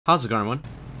How's it going, everyone?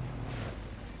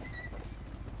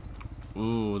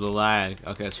 Ooh, the lag.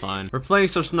 Okay, it's fine. We're playing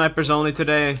some snipers only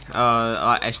today.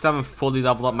 I still haven't fully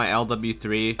leveled up my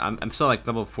LW3. I'm still like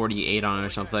level 48 on it or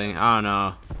something. I don't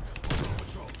know.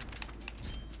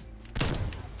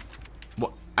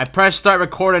 What? I pressed start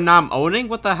recording, now I'm owning?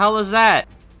 What the hell is that?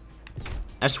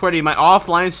 I swear to you, my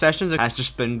offline sessions has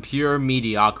just been pure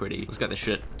mediocrity. Let's get this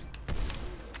shit.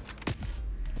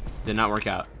 Did not work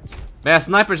out. But yeah,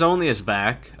 Snipers Only is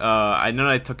back. I know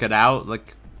I took it out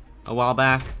like a while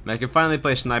back. But I can finally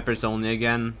play Snipers Only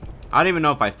again. I don't even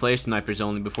know if I've played Snipers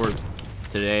Only before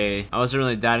today. I wasn't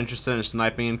really that interested in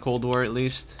sniping in Cold War, at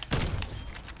least.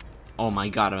 Oh my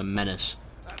god, I'm a menace.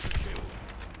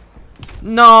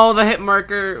 No, the hit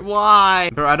marker. Why?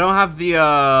 Bro, I don't have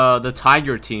the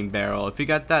Tiger Team barrel. If you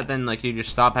got that, then like you just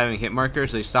stop having hit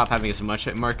markers. So you stop having as much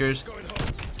hit markers.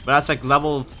 But that's like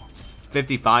level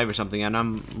 55 or something, and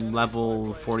I'm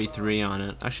level 43 on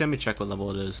it. Actually, let me check what level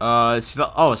it is.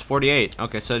 It's 48.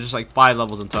 Okay, so just like 5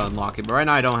 levels until I unlock it. But right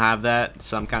now I don't have that,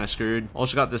 so I'm kind of screwed.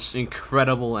 Also got this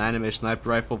incredible anime sniper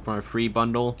rifle from a free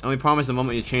bundle. Only problem is the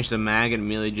moment you change the mag, it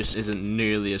immediately just isn't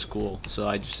nearly as cool. So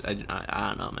I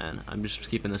don't know, man. I'm just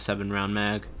keeping the 7-round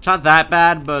mag. It's not that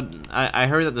bad, but I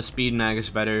heard that the speed mag is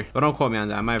better. But don't quote me on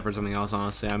that. I might have heard something else,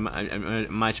 honestly. I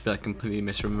might just be like completely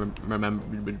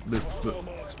misremembered.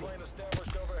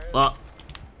 Well,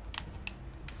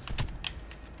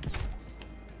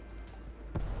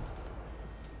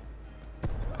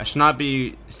 I should not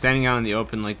be standing out in the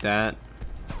open like that.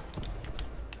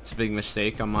 It's a big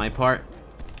mistake on my part.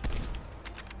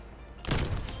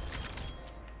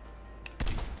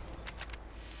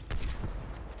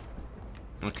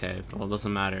 Okay, well, it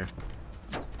doesn't matter.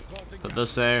 Put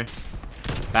this there.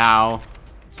 Bow.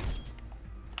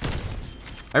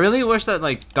 I really wish that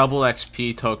like double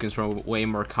XP tokens were way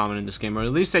more common in this game, or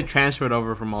at least they transferred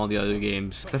over from all the other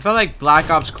games. So I felt like Black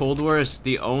Ops Cold War is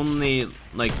the only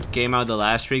like game out of the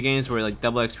last 3 games where like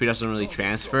double XP doesn't really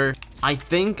transfer. I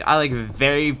think I like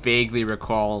very vaguely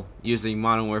recall using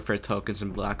Modern Warfare tokens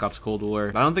in Black Ops Cold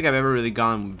War. I don't think I've ever really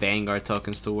gotten Vanguard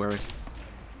tokens to work.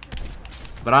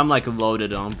 But I'm like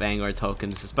loaded on Vanguard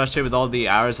tokens, especially with all the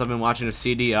hours I've been watching of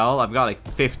CDL. I've got like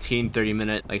 15, 30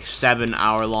 minute, like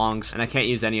 7-hour longs, and I can't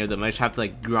use any of them. I just have to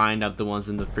like grind out the ones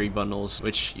in the free bundles,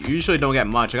 which usually don't get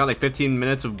much. I got like 15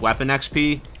 minutes of weapon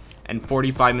XP and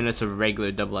 45 minutes of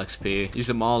regular double XP. Used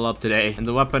them all up today, and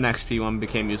the weapon XP one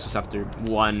became useless after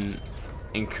one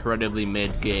incredibly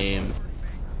mid game.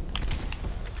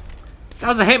 That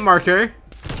was a hit marker.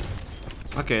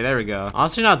 Okay, there we go.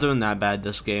 Honestly, not doing that bad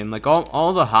this game. Like,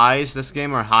 all the highs this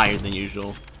game are higher than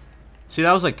usual. See,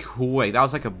 that was like quick. That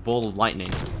was like a bolt of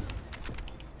lightning.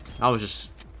 That was just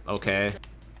okay.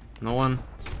 No one.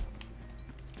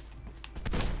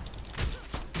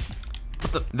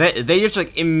 What the? They just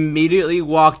like immediately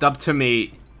walked up to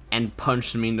me and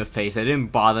punched me in the face. I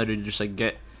didn't bother to just like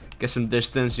get some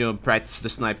distance, you know, practice the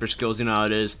sniper skills. You know how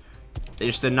it is. They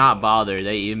just did not bother.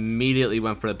 They immediately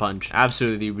went for the punch.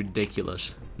 Absolutely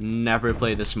ridiculous. Never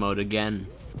play this mode again.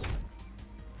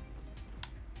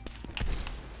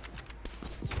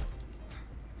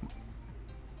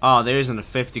 Oh, there isn't a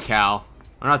 50 cal.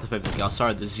 Or not the 50 cal,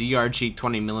 sorry, the ZRG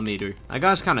 20mm. That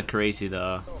guy's kind of crazy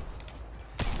though.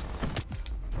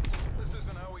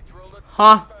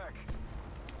 Huh?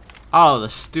 Oh, the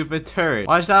stupid turret.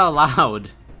 Why is that allowed?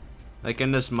 Like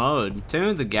in this mode. Same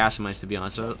with the gas mice, to be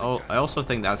honest. Oh, I also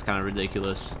think that's kind of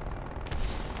ridiculous.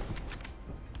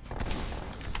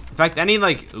 In fact, any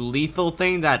like lethal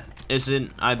thing that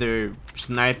isn't either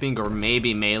sniping or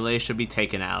maybe melee should be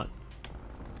taken out.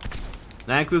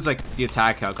 That includes like the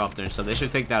attack helicopter and stuff. They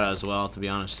should take that out as well, to be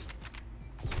honest.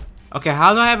 Okay,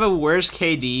 how do I have a worse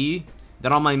KD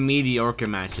than all my mediocre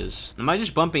matches? Am I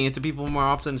just bumping into people more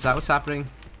often? Is that what's happening?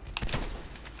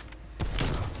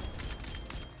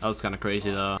 That was kind of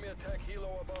crazy though. Alright,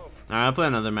 I'll play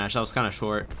another match. That was kind of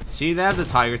short. See, they have the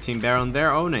Tiger Team barrel and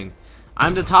they're owning.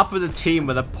 I'm the top of the team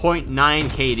with a 0.9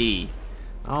 KD.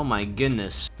 Oh my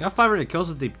goodness. Got 500 kills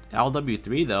with the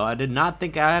LW3 though. I did not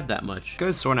think I had that much.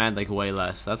 Good sword, I had like way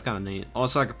less. That's kind of neat.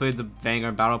 Also, I completed the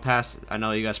Vanguard Battle Pass. I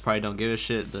know you guys probably don't give a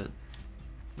shit, but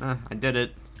I did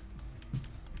it.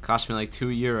 Cost me like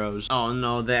 €2. Oh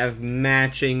no, they have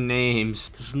matching names.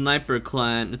 The Sniper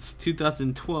Clan. It's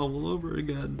 2012 all over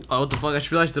again. Oh, what the fuck? I just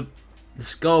realized the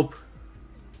scope.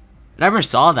 I never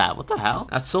saw that. What the hell?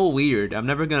 That's so weird. I'm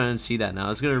never gonna see that now.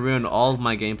 It's gonna ruin all of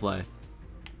my gameplay.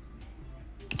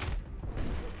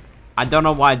 I don't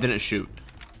know why I didn't shoot.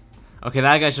 Okay,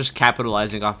 that guy's just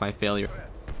capitalizing off my failure.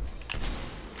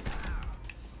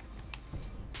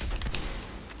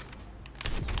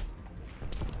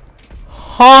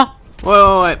 Huh?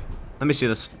 Wait. Let me see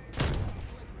this.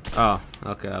 Oh,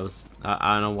 okay.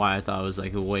 I don't know why I thought it was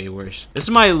like way worse. This is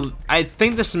my. I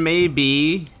think this may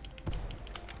be.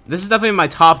 This is definitely my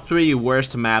top 3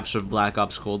 worst maps of Black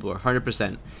Ops Cold War.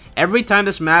 100%. Every time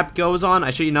this map goes on,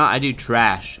 I shit you not, I do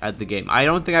trash at the game. I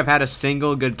don't think I've had a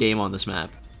single good game on this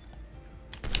map.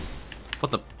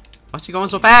 What the? Why's he going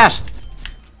so fast?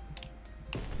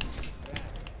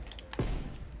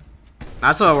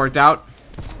 That's how it worked out.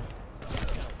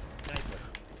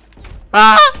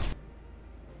 Ah!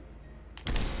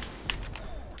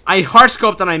 I hard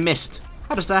scoped and I missed.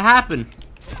 How does that happen?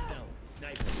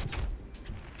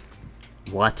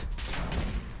 What?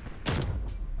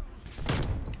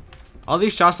 All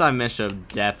these shots that I missed have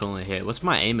definitely hit. What's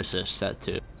my aim assist set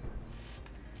to?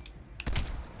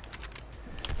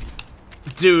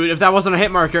 Dude, if that wasn't a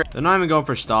hit marker. They're not even going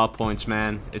for stall points,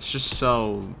 man. It's just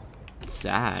so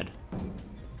sad.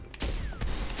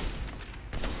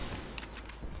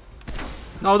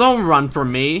 No, don't run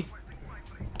from me.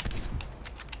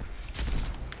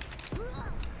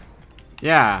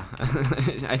 Yeah,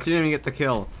 I didn't even get the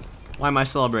kill. Why am I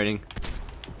celebrating?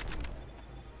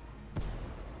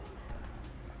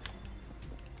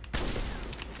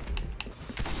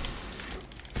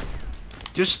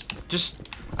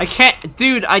 I can't,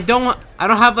 dude, I don't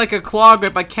have like a claw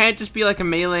grip. I can't just be like a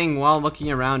meleeing while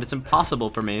looking around. It's impossible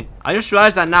for me. I just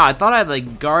realized that now. I thought I had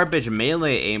like garbage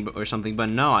melee aim or something, but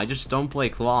no, I just don't play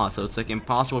claw, so it's like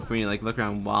impossible for me to like look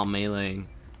around while meleeing.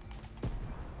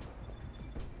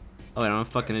 Oh wait, I'm a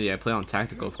fucking idiot. I play on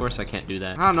tactical. Of course I can't do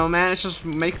that. I don't know, man. It's just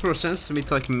makes no sense to me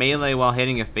to like melee while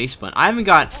hitting a face button. I've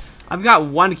got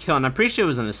 1 kill, and I'm pretty sure it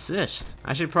was an assist.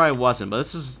 Actually, it probably wasn't, but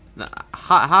this is...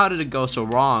 How did it go so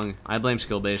wrong? I blame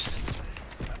skill-based.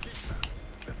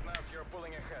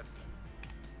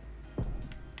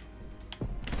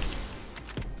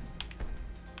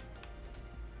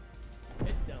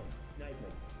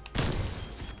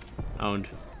 Owned.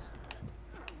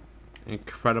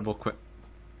 Incredible quick.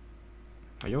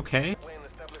 Are you okay?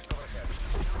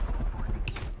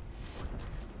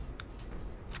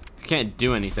 I can't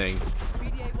do anything.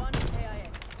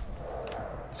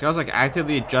 This guy's like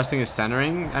actively adjusting his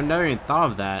centering. I've never even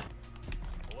thought of that.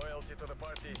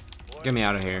 Get me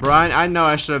out of here. Brian, I know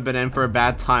I should have been in for a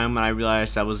bad time when I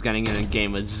realized I was getting in a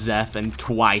game with Zeph and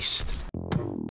Twice.